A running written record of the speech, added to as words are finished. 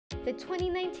The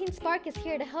 2019 Spark is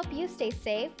here to help you stay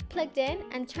safe, plugged in,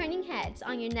 and turning heads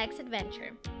on your next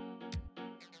adventure.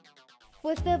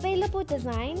 With the available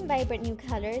design, vibrant new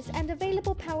colors, and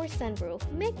available power sunroof,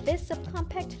 make this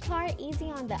subcompact car easy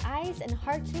on the eyes and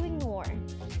hard to ignore.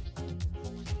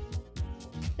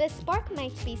 The Spark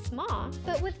might be small,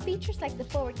 but with features like the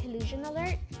forward collision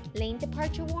alert, lane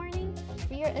departure warning,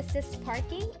 rear assist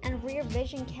parking, and rear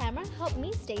vision camera help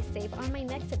me stay safe on my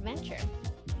next adventure.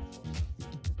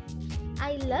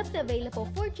 I love the available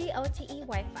 4G LTE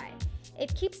Wi-Fi.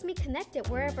 It keeps me connected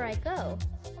wherever I go.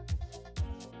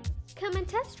 Come and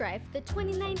test drive the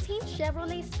 2019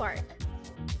 Chevrolet Spark.